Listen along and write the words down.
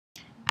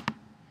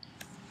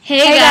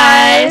Hey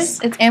guys!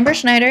 It's Amber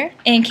Schneider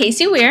And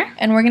Kasey Weir.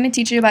 and we're going to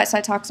teach you about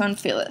Cytauxzoon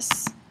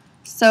felis.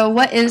 So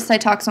what is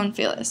Cytauxzoon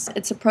felis?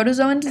 It's a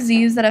protozoan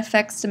disease that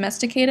affects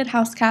domesticated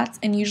house cats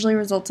and usually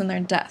results in their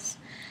death.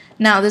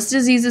 Now, this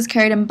disease is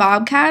carried in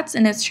bobcats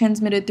and is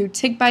transmitted through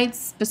tick bites,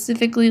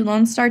 specifically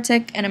Lone Star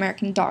tick and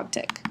American dog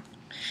tick.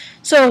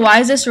 So why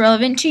is this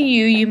relevant to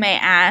you, you may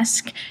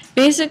ask?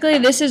 Basically,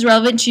 this is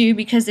relevant to you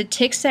because the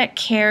ticks that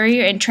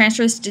carry and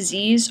transfer this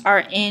disease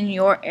are in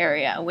your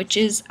area, which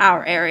is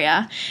our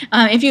area.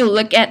 If you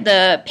look at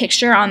the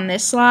picture on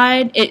this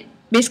slide, it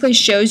basically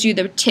shows you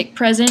the tick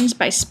presence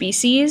by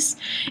species.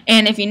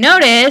 And if you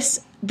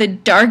notice, the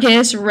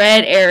darkest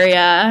red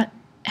area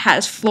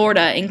has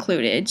Florida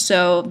included.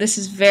 So this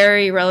is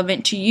very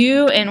relevant to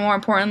you and, more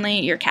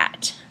importantly, your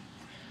cat.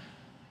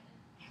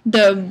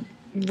 The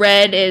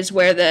red is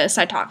where the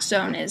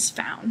Cytauxzoon is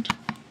found.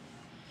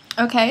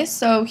 Okay,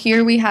 so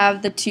here we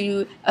have the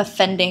two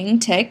offending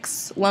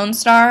ticks, Lone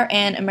Star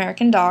and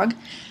American dog.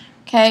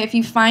 Okay, if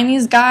you find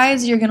these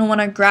guys, you're going to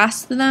want to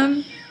grasp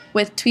them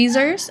with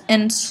tweezers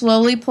and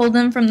slowly pull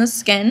them from the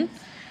skin.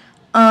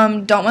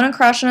 Don't want to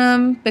crush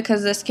them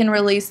because this can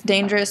release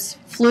dangerous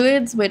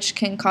fluids which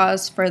can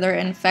cause further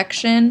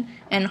infection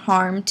and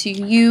harm to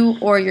you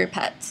or your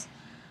pets.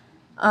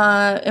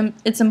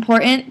 It's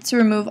important to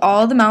remove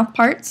all the mouth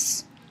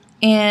parts,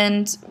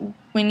 and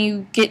when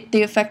you get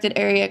the affected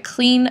area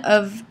clean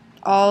of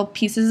all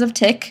pieces of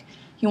tick,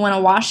 you want to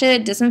wash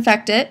it,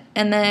 disinfect it,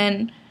 and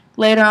then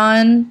later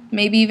on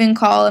maybe even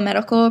call a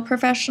medical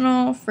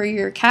professional for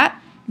your cat,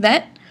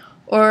 vet,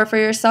 or for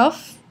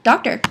yourself,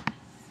 doctor.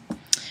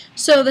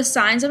 So the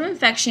signs of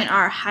infection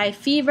are high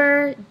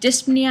fever,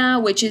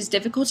 dyspnea, which is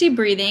difficulty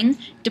breathing,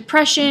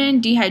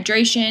 depression,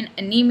 dehydration,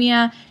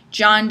 anemia,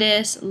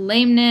 jaundice,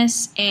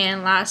 lameness,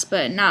 and last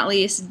but not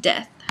least,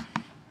 death.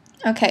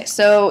 Okay,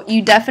 so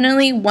you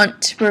definitely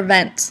want to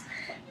prevent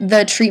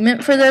the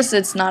treatment for this.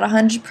 It's not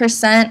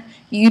 100%.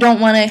 You don't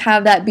want to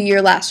have that be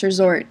your last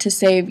resort to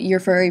save your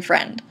furry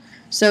friend.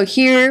 So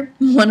here,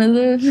 one of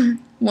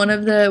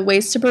the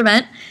ways to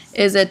prevent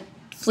is a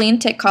flea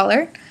and tick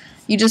collar.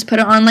 You just put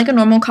it on like a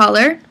normal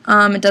collar.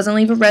 It doesn't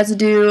leave a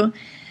residue,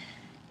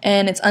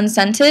 and it's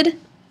unscented.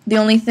 The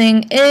only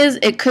thing is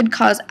it could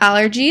cause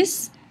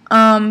allergies,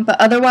 but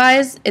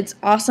otherwise it's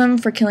awesome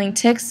for killing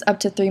ticks up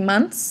to 3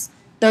 months,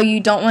 though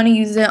you don't want to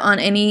use it on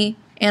any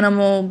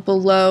animal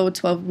below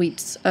 12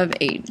 weeks of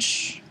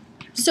age.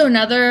 So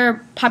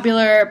another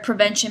popular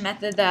prevention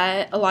method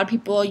that a lot of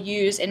people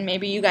use, and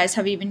maybe you guys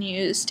have even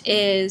used,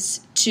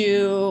 is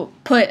to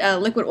put a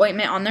liquid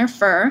ointment on their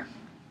fur.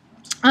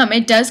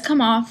 It does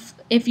come off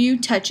if you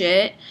touch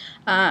it.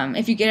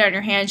 If you get it on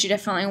your hands, you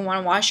definitely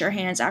want to wash your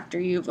hands after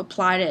you've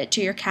applied it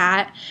to your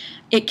cat.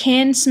 It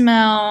can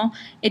smell.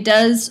 It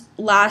does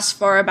last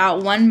for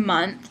about 1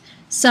 month.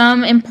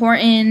 Some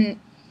important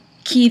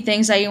key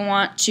things that you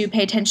want to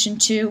pay attention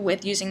to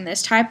with using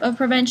this type of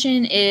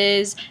prevention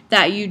is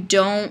that you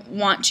don't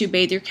want to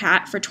bathe your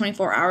cat for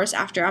 24 hours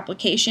after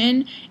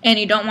application, and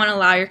you don't want to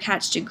allow your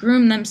cats to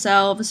groom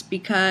themselves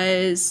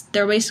because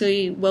they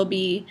basically will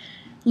be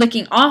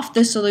licking off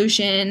the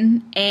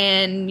solution,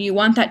 and you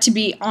want that to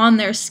be on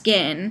their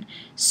skin,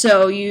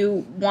 so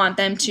you want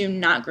them to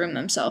not groom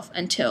themselves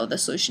until the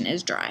solution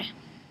is dry.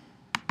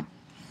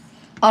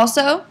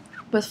 Also,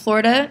 with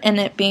Florida and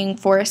it being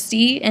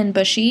foresty and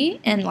bushy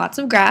and lots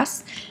of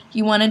grass,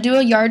 you want to do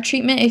a yard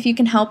treatment if you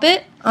can help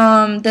it.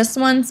 This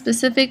one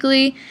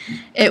specifically,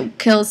 it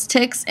kills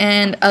ticks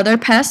and other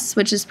pests,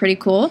 which is pretty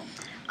cool.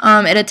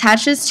 It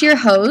attaches to your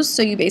hose,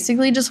 so you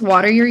basically just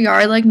water your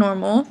yard like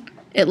normal.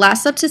 It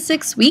lasts up to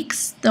 6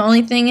 weeks. The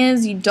only thing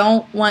is you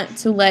don't want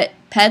to let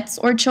pets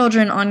or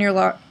children on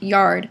your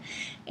yard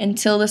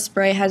until the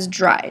spray has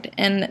dried.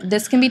 And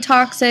this can be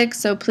toxic,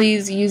 so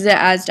please use it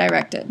as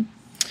directed.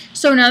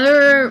 So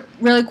another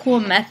really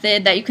cool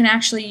method that you can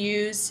actually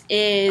use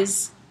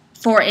is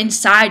for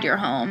inside your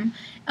home.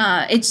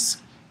 It's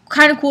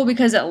kind of cool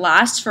because it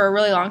lasts for a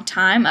really long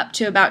time, up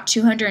to about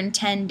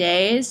 210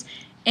 days.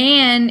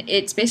 And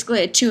it's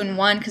basically a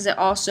 2-in-1 because it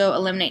also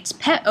eliminates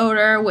pet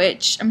odor,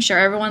 which I'm sure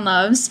everyone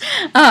loves.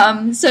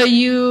 So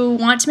you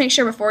want to make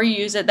sure before you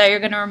use it that you're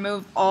going to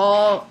remove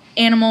all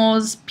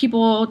animals,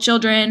 people,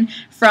 children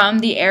from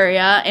the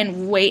area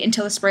and wait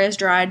until the spray is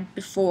dried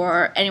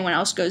before anyone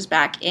else goes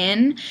back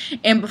in.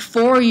 And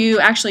before you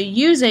actually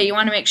use it, you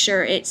want to make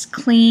sure it's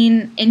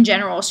clean in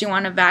general. So you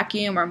want to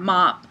vacuum or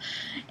mop.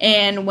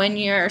 And when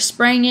you're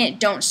spraying it,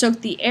 don't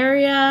soak the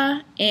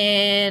area.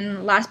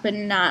 And last but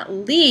not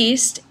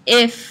least,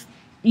 if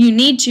you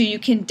need to, you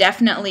can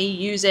definitely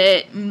use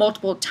it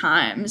multiple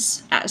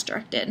times as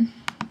directed.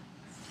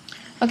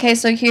 Okay,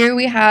 so here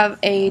we have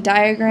a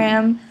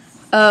diagram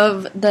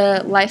of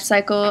the life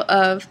cycle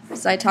of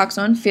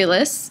Cytauxzoon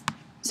felis.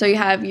 So you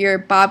have your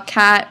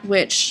bobcat,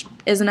 which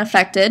isn't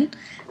affected.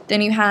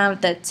 Then you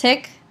have the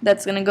tick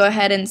that's going to go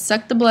ahead and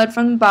suck the blood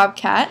from the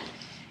bobcat,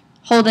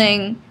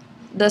 holding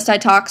the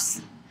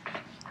Cytauxzoon,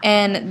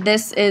 and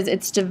this is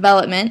its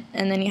development.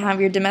 And then you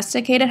have your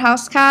domesticated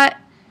house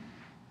cat,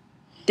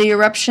 the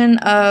eruption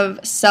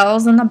of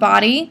cells in the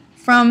body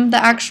from the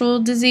actual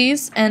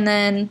disease, and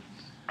then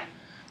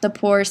the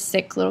poor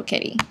sick little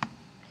kitty.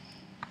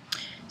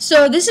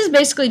 So this is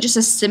basically just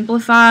a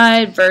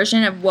simplified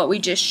version of what we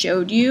just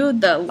showed you,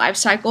 the life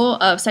cycle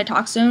of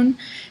Cytauxzoon.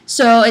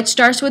 So it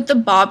starts with the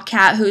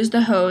bobcat, who's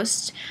the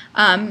host.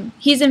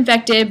 He's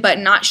infected but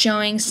not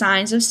showing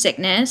signs of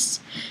sickness.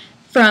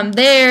 From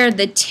there,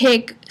 the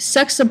tick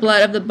sucks the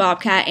blood of the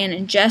bobcat and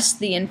ingests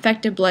the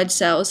infected blood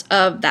cells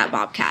of that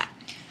bobcat.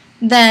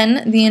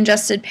 Then the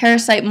ingested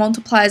parasite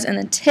multiplies in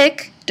the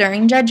tick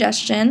during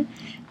digestion,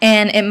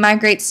 and it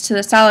migrates to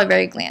the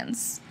salivary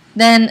glands.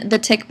 Then the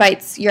tick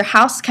bites your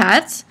house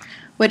cat,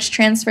 which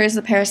transfers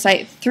the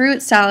parasite through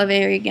its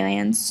salivary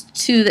glands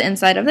to the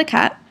inside of the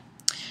cat.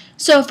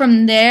 So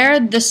from there,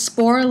 the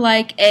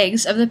spore-like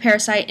eggs of the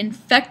parasite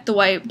infect the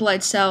white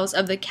blood cells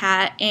of the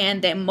cat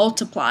and they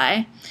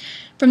multiply.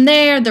 From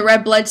there, the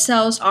red blood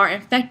cells are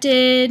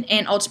infected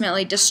and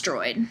ultimately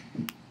destroyed.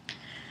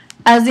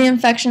 As the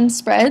infection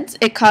spreads,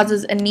 it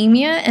causes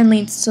anemia and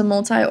leads to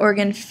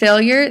multi-organ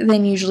failure,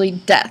 then usually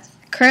death.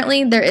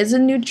 Currently, there is a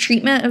new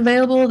treatment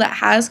available that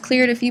has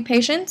cleared a few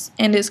patients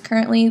and is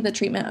currently the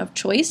treatment of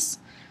choice.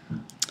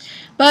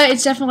 But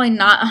it's definitely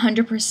not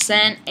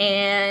 100%,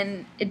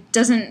 and it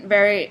does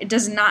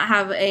not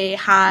have a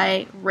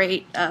high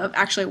rate of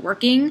actually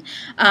working.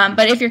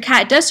 But if your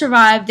cat does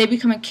survive, they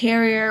become a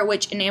carrier,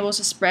 which enables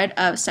the spread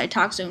of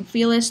Cytauxzoon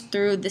felis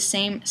through the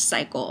same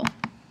cycle.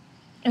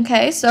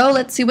 Okay, so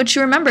let's see what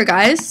you remember,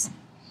 guys.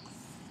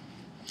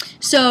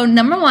 So,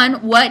 number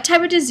 1, what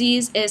type of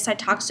disease is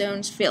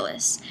Cytauxzoon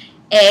felis?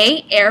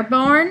 A,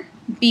 airborne,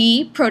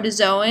 B,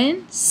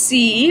 protozoan,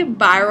 C,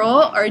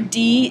 viral, or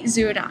D,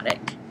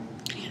 zoonotic?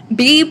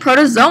 B,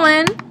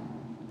 protozoan.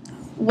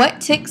 What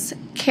ticks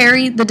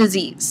carry the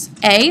disease?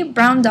 A,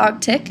 brown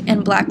dog tick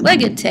and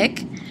black-legged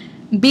tick.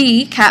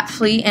 B, cat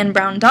flea and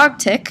brown dog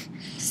tick.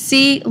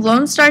 C,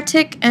 Lone Star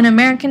tick and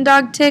American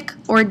dog tick.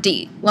 Or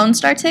D, Lone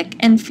Star tick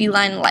and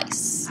feline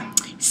lice.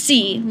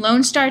 C,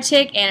 Lone Star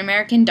tick and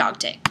American dog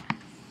tick.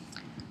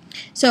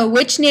 So,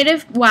 which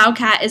native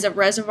wildcat is a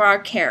reservoir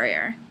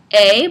carrier?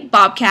 A,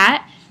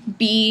 bobcat,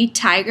 B,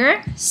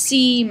 tiger,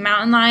 C,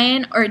 mountain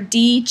lion, or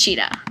D,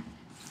 cheetah?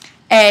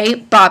 A,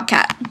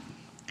 bobcat.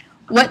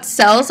 What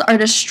cells are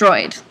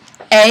destroyed?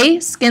 A,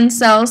 skin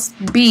cells,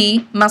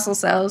 B, muscle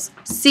cells,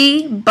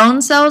 C,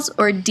 bone cells,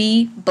 or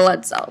D,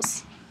 blood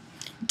cells?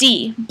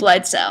 D,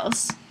 blood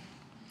cells.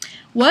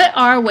 What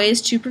are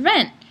ways to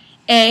prevent?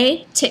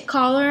 A, tick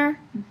collar,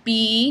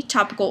 B,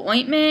 topical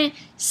ointment,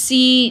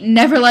 C,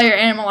 never let your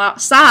animal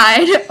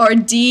outside, or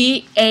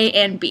D, A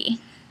and B?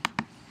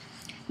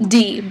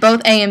 D,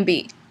 both A and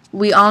B.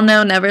 We all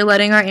know never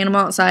letting our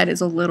animal outside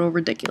is a little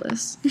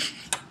ridiculous.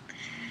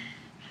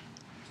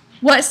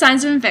 What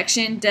signs of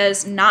infection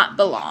does not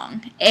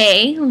belong?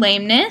 A,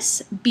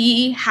 lameness,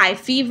 B, high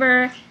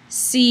fever,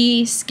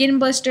 C, skin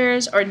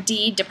blisters, or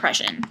D,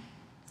 depression?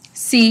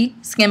 C,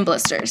 skin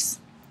blisters.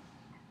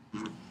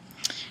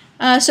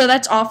 So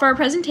that's all for our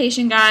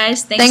presentation,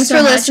 guys. Thanks so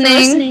for much for listening.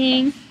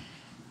 listening.